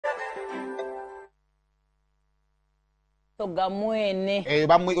Gamwene.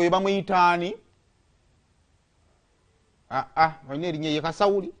 Oyo bamuyitaani. Olina erinnya ye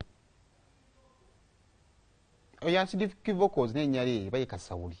Kasawuli. Oyo acidic vocals n'ennya lye baye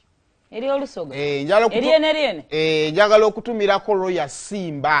Kasawuli. Eri olusoga. Eriene. Njagala okutumirako Roya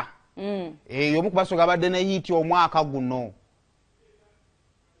Simba. Omu ku basoga badde ne hiti omwaka guno.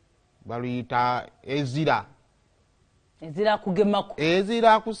 Baluyita Ezira. Ezira kugemako.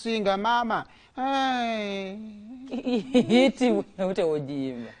 Ezira kusinga mama. Hiti ute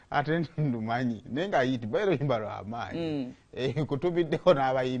ojimba. Ate ndumanyi nenga hiti bayiro yimba lw'amaanyi. Kutubiddeko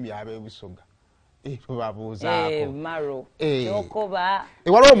n'abayimbi ab'ebusoga. Babuuzaako. Maro. Chokoba.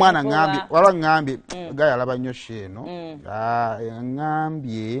 Waliwo omwana ngambye gaya alaba nnyo sheeno.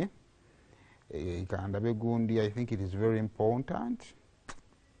 Ngambye kandabe gundi, I think it is very important.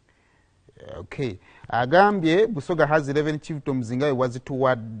 Okay. Agambye Busoga has 11 chiefdoms nga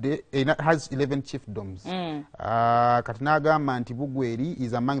wazituwadde has 11 chiefdoms. Kati n'agamba nti Bugweri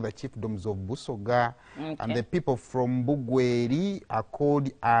is among the chiefdoms of Busoga. And the people from Bugweri are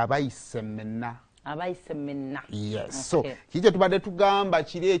called Abaisemena. Abaisemena. Yes. So kije tubadde tugamba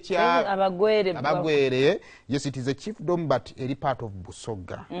kiri ekya Abagwere. Yes, it is a chiefdom but eri part of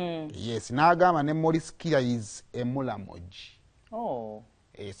Busoga. Yes. N'agamba ne Morris Kira is a Mulamoji. Oh.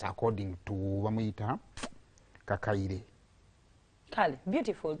 It's according to Bamuyita Kakaire. Kale,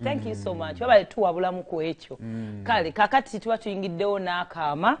 beautiful. Thank you so much. Wabale tuwabulamu ku ekyo. Kale, kakati tuba tuyingiddewo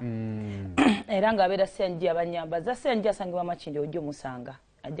n'akaama. Era ng'abeera Ssenjja abanyambaza. Ssenjja asangibwa Makindye ojja omusanga.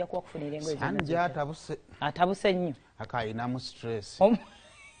 Ajja kuba kufunira engoye zonna. Ssenjja atabuse. Atabuse nnyo. Akayinamu stress.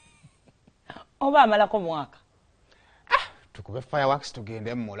 Oba amalako mwaka. Tukube fireworks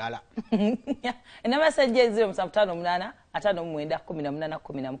tugende mulala. Enamba Ssenjja 0758 59 18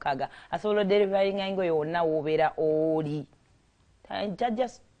 16 asobola delivering engoye yonna wobeera oli.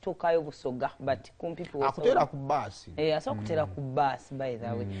 Just tukayo Busoga but kumpi po akutera ku bus asokutera ku bus by the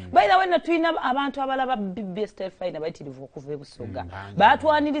way na tuina abantu abalaba best fine abayitirivu okuva Busoga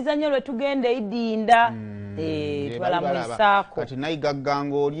batwaniriza nnyo lwe tugende idinda twala muisako kati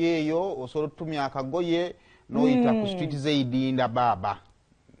nayigagganga oli eyo osobola otumya akagoye noyita ku street zeidinda baba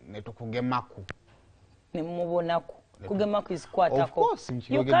ne tukugemaku ne mubonako kugemaku isikwatako. Of course,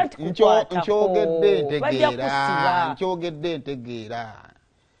 nkyogedde ntegeera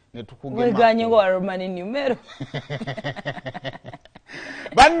ne tukugemaku weganye ngo Romani numero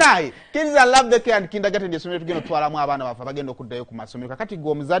Bannaye kids I love the care and kindergarten yesomero tugenda twalamu abaana bafa bagenda okuddayo ku masomero kakati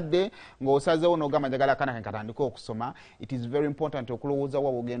go omuzadde ng'osazeewo n'ogamba njagala akaana kange katandike okusoma. It is very important okulowooza wa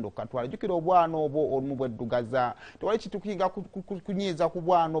ogenda okukatwala. Jjukira obwana obwo olumu bweddugaza tewali kitukuyiga kunyiiza ku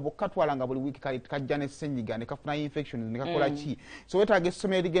bwana obwo kukatwala nga buli wiiki kajja ne ssenyiga ne kafuna infections ne kakola ki. So wetaaga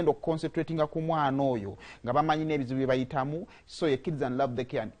essomero ligenda okuconcentratinga ku mwana oyo nga bamanyi n'ebizibu bye bayitamu. So ye kids and love the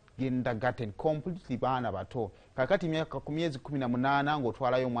care and kindergarten completely baana bato kakati myaka ku myezi 18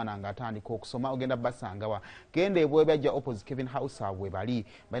 ng'otwalayo omwana ng'atandika okusoma ogenda basangawa genda ebwebe ajja opposite Kevin House abwe bali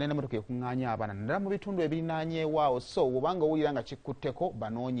balina n'emmotoka ekuŋŋaanya abaana naddala mu bitundu ebirinaanyeewaawo. So obanga owulira nga kikkutteko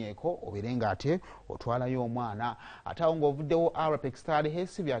banoonyeeko obeere ng'ate otwalayo omwana ate awo ng'ovuddewo Arapex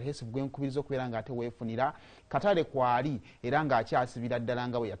talihesibi alihesibi gwenkubiriza okubeera ng'ate weefunira katale kwali era ng'akyasibira ddala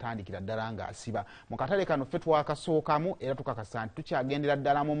nga bwe yatandikira ddala ng'asiba mu katale kano ffe twakasookamu era tukakasa nti tukyagendera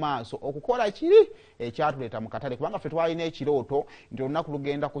ddala mu maaso okukola kiri ekyatuleeta mu katale kubanga ffe twalina ekirooto nti olunaku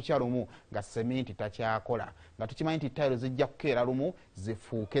lugenda kukya lumu nga seminti takyakola nga tukimanyi nti tayiro zijja kukeera lumu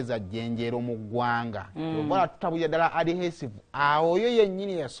zifuuke zajjenjeero mu ggwanga obola tutabulira ddala adhesive awo yo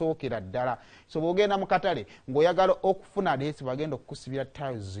yennyini yasookera ddala. So bw'ogenda mu katale ng'oyagala okufuna adhesive agenda okukusibira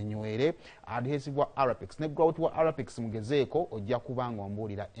tayiro zinywere adhesive wa Arapex ne grout wa Arapex mugezeeko ojja kubanga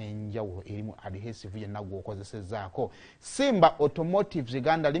ombuulira enjawulo erimu adhesive yenna gw'okozesezzaako. Simba Automotive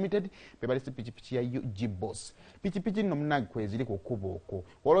Uganda Limited be balisi pikipiki ya G-Boss. Pikipiki nno munnange kweziri ku kkubo okwo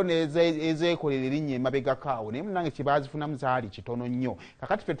waliwo n'ezeekolera erinnya emabegakaawo naye munnange kye baazifunamu zaali kitono nnyo.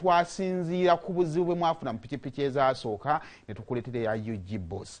 Kakati ffe twasinziira ku buzibu bwe mwafuna mu pikipiki ezaasooka ne tukuleetera eya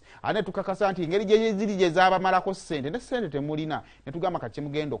G-Boss ate ne tukakasa nti engeri gye ziri gye zaabamalako ssente ne ssente temulina ne tugamba kati kye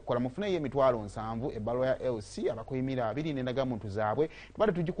mugenda okukola mufuneyo emitwalo 7 ebbaluwa ya LC abakoyimira 2 n'endagamuntu zaabwe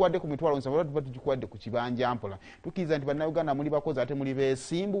tubadde tugikuwadde ku mitwalo 7 oba tubadde tugikuwadde ku kibanja mpola tukkiriza nti bannayuganda muli bakozi ate muli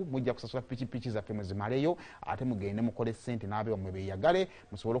beesimbu mujja kusasula pikipiki zaffe mwe zimaleyo ate mugende mukole ssente n'abeewa mwe beeyagale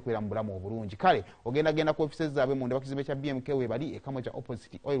musobole okubeera mu bulamu obulungi. Kale ogenda ku offices zaabwe mu ndabakizimbe kya BMK weebali ekamwe kya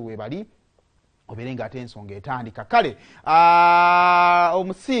opposite oil weebali oberenga ate ensonga etandika kale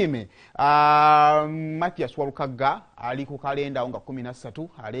omusiime Mathias Walukaga ali ku kalenda nga 13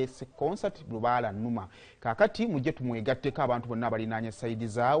 alese concert Lubaala Numa kakati mujje tumwegatteko abantu bonna abalinaanya saidi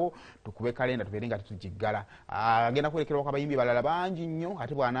zaawo tukube kalenda tuberenga tujiggala agenda kulekerwa kwa bayimbi balala bangi nnyo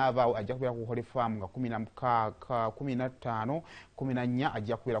ate bw'anaavaawo ajja kubeera ku Holy Farm nga 15 14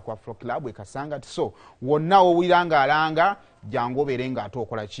 ajja kubeera ku Afro Club ekasanga so wonna owuliranga alanga jangu oberenga ate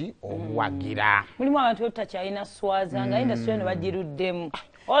okola ki omuwagira mulimu abantu otakyalina swaza nga industry eno bagiruddemu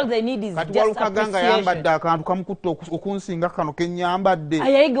all they need is just Walukaganga yambadde akantu kamukutta okunsinga kano kenyambadde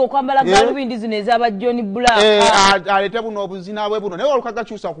ayayiga okwambala galubindi zino ez'aba John Black alete buno obuzina bwe buno naye Walukaga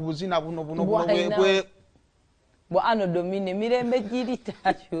kyusa ku buzina buno bwe bwa ano domine mirembe giri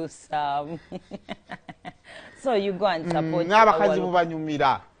takyusaamu so you go and support n'abakazi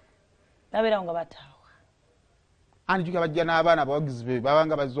mubanyumira nabeera nga bataawa anjuka bajja n'abaana abawagizi be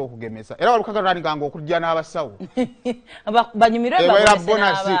babanga bazze okugemesa era Walukaga lwaniganga okujja n'abasawo banyumirwe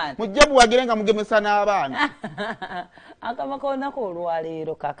bonasi mujje buwagire nga mugemesa n'abaana akamaka olunaku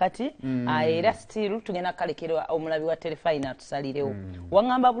olwaleero kakati era still tugenda kalekerwa omulabi wa telefine atusalirewo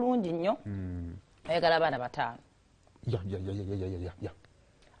waŋŋamba bulungi nnyo oyagala abaana bataano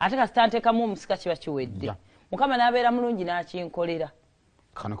ate kasita nteekamu omusika kiba kiwedde mukama n'abeera mulungi n'akinkolera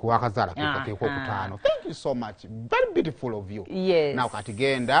kano kuwakazaala kekokutaano thank you so much very beautiful of you yes now kati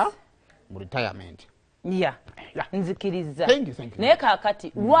genda mu retirement nzikiriza thank you naye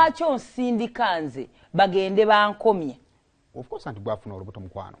kakati lwaki onsindika nze bagende bankomye of course anti bwafuna olubuto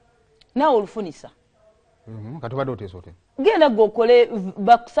mukwano naawe olufunisa kati badde oteesa ote genda gwe okole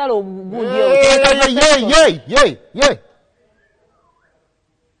bakusala obugundi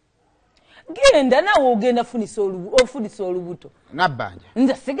genda nawe ogenda ofunisa olubuto nabbanja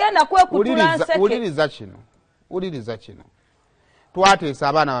nze sigenda kwekutula nseke uliriza kino twateesa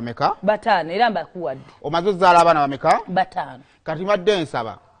abaana bameka 5 era mbakuwadde omaze ozaala abaana bameka 5 kati mbadde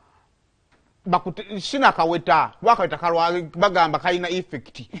nsaba shina kaweta wakaweta kalwa bagamba kalina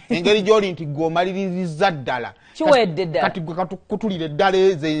effect engeri gyoli nti gomaliriza ddala kiwedde ddala kati kutulire ddala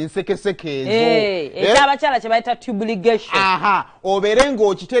ensekeseke ezo ekyabakyala kye bayita tube ligation obeere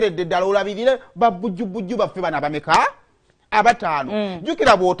ng'okiteredde ddala olabirire babujjubujju baffe bana bameka 5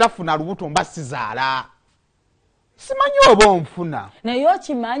 jjukira bw'otafuna lubuto mba sizaala simanyi oba onfuna naye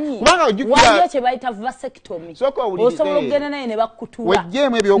okimanyi waliyo kye bayita vasectomy osobola okugenda naye ne bakkutula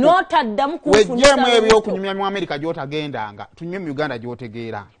n'otaddamu wejjeemu ebyokunyumya mu Amerika gy'otagendanga tunyumye mu Uganda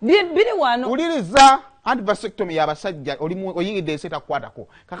gy'otegeera biri wano uliriza anti vasectomy y'abasajja oyingidde ensi etakukwatako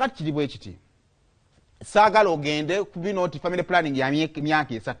kakati kiri bwe kiti saagala ogende ku bino nti family planning ya myaka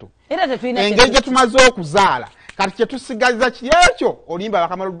 3 engeri gye tumaze okuzaala kati kyetusigaza kyekyo olimba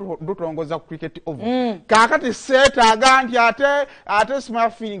bakamala dutongoza ku cricket over kakati seetaaga nti ate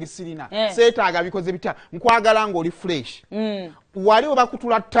smart feeling sirina seetaaga bikoze bitya nkwagala ng'oli fresh wali we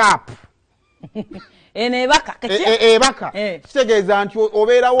bakutula tap ebaka kitegeeza nti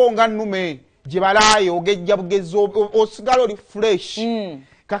obeerawo nga nnume gye balaaye ogejja bugezi osigala oli fresh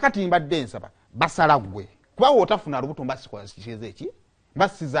kakati mbadde nsaba basala gwe kuba wootafuna lubuto mbasikola kikeze eki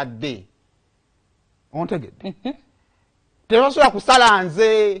mbasizadde ontegedde tebasobola kusala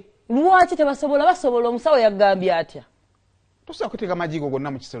nze lwaki tebasobola basobola omusawo yagambye atya tosobola kuteeka majigo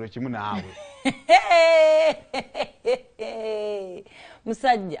gonna mu kisero kimu naawe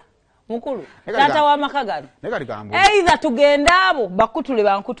musajja mukulu taata w'amaka gano either tugenda abo bakutule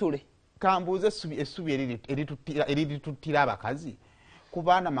bankutule kambuuze essubi erituttira abakazi ku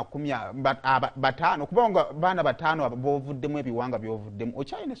baana 5 kubanga baana 5 bovuddemu ebiwanga byovuddemu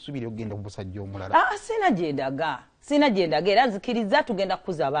okyalina essubi lyogenda ku busajja omulala sina gyendaga era nzikiriza tugenda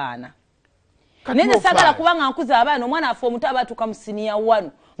kukuza baana naye sagala kubanga nkuza abaana omwana afe omuto abatuuka mu siniya 1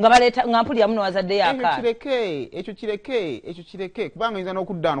 nga mpulira muno wazaddeyo akaana ekyo kireke kubanga oyinza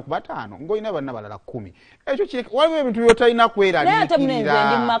n'okudda wano ku 5 ng'olina banna balala 10 ekyo kireke waliwo ebintu byotalina kweraliikirira naye ate munenze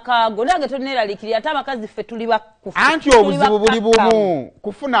ndi mu makaago nange toneeraliikirira ate abakazi ffe tuli bakufu anti obuzibu buli bumu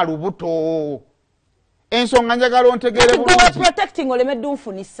kufuna lubuto ensonga njagala ontegeere bulungi protecting olemedde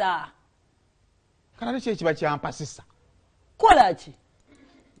nfunisa kana ki ekiba kyampasisa kola ki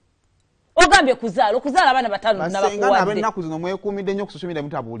ogambye okuzaala abaana 5 nabakuwadde abennaku zino mwekuumidde nnyo ku social media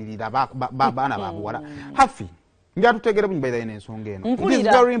mutabuulirira baana babuwala hafi njatutegeere bunyi bayidayo n'ensonga eno it is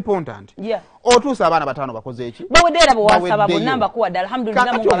very important otuusa abaana 5 bakoze eki baweddeera bwewasaba bonna mbakuwadde alhamdulillah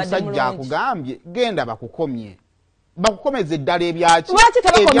kakati omusajja akugambye genda bakukomye bakukomeza eddala ebyaki lwaki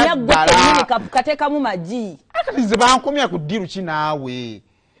tebakomya gwe kateekamu magi akati ze bankomya ku ddiru ki naawe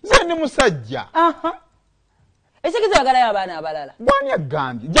ze ndi musajja ekikiza bagalayo abaana abalala bwani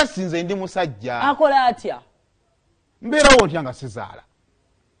agambye jasi nze ndi musajja akola atya mbeerawo ntya nga sizaala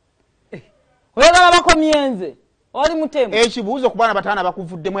oyagala bakomyenze oli mutemu ekibuuzo ku baana bataano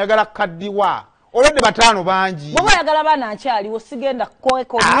bakuvudde mweyagala kaddiwa olwedde bataano bangi bwoba oyagala baana akyaliwo sigenda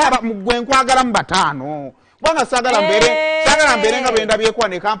gwe nkwagala mu bataano kubanga saagala mbeere nga bwendabyekuwa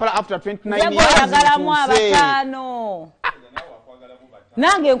ne Kampala after 29 yeaagalamu abataano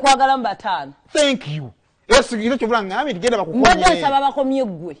nange nkwagala mu bataano thank you esigire kyobula ngambi ntigenda bakukomyesaba bakomye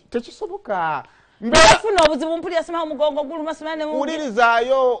gwe tekisoboka mbafuna obuzibu mpulira simaho mugongo guluma simane mu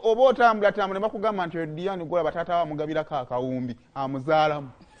ulirizaayo oba otambula ne bakugamba nti Diane gula bataata bamugabirako akawumbi amuzaalamu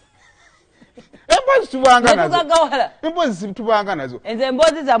emboozi tubanga nazo enze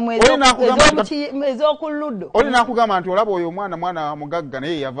emboozi zammwe ez'okuluddo oli nakugamba nti olaba oyo mwana mugagga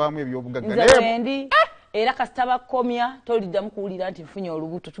naye yavaamu ebyobugagga nze wendi era kasita bakomya toliddamu kuwulira nti nfunye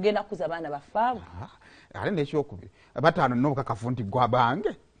olubuto tugenda kuza baana bafaabo ate nekyokubiri bataano nina obukakafu nti gwa bange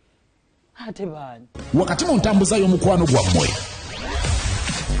ate baani wakati mu ntambuza y'omukwano gwammwe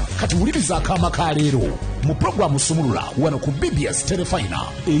kati wuliriza akaama ka leero mu puroguramu sumulula wano ku BBS Telefina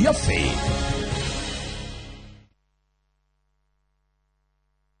eyaffe.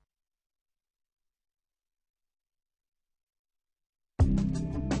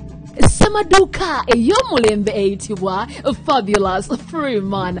 Semaduka ey'omulembe eyitibwa Fabulous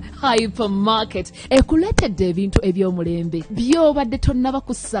Freeman Hypermarket ekuleetedde ebintu eby'omulembe by'obadde tonnaba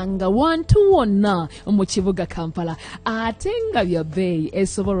kusanga wantu wonna mu kibuga Kampala ate nga bya bbeeyi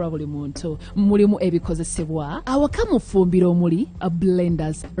esobolwa buli muntu. Mulimu ebikozesebwa awaka mu ffumbiro omuli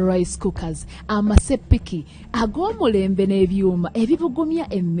blenders, rice cookers, amasepiki ag'omulembe n'ebyuma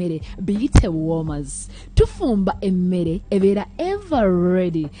ebibugumya emmere biyite warmers. Tufumba emmere ebeera ever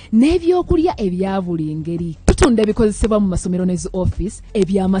ready n'ebyokulya ebya buli ngeri. Tutunda ebikozesebwa mu masomero n'ezi office,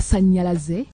 eby'amasannyalaze,